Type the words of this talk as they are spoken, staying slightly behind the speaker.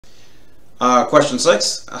Question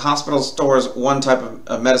 6. A hospital stores one type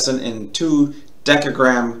of medicine in 2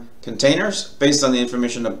 decagram containers. Based on the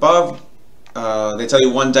information above, they tell you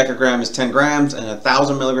 1 decagram is 10 grams and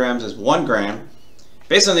 1,000 milligrams is 1 gram.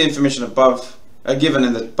 Based on the information above, given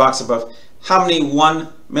in the box above, how many 1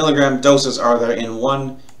 milligram doses are there in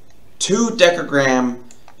one 2 decagram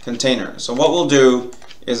container? So what we'll do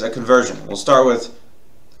is a conversion. We'll start with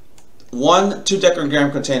 1 2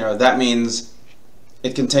 decagram container. That means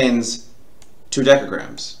it contains 2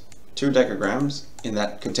 decagrams. 2 decagrams in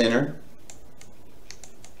that container.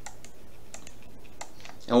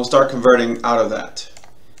 And we'll start converting out of that.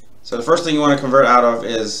 So the first thing you want to convert out of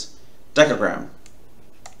is decagram.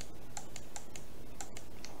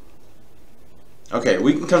 Okay,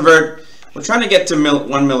 we can convert, we're trying to get to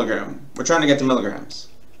 1 milligram. We're trying to get to milligrams.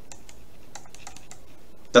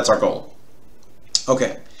 That's our goal.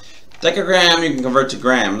 Okay, decagram you can convert to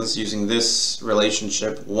grams using this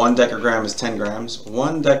relationship. 1 decagram is 10 grams.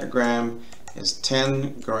 1 decagram is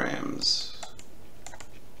 10 grams.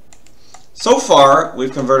 So far,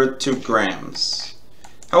 we've converted to grams.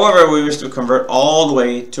 However, we wish to convert all the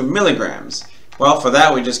way to milligrams. Well, for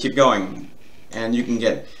that, we just keep going. And you can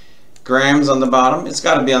get grams on the bottom. It's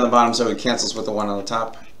got to be on the bottom so it cancels with the 1 on the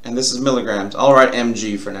top. And this is milligrams. I'll write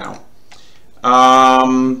mg for now.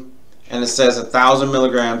 And it says 1,000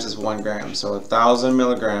 milligrams is 1 gram. So 1,000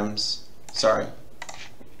 milligrams, sorry,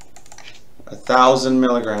 1,000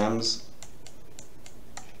 milligrams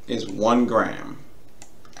is 1 gram.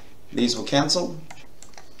 These will cancel.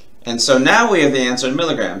 And so now we have the answer in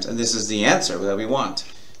milligrams. And this is the answer that we want.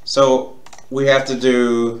 So we have to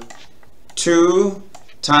do 2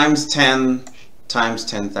 times 10 times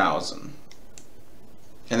 10,000,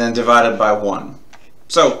 and then divided by 1.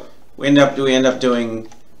 So we end up doing,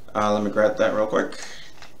 let me grab that real quick,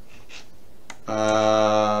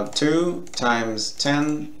 2 times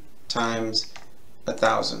 10 times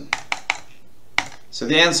 1,000. So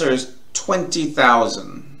the answer is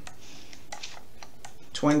 20,000.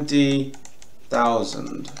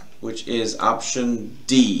 20,000, which is option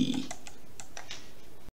D.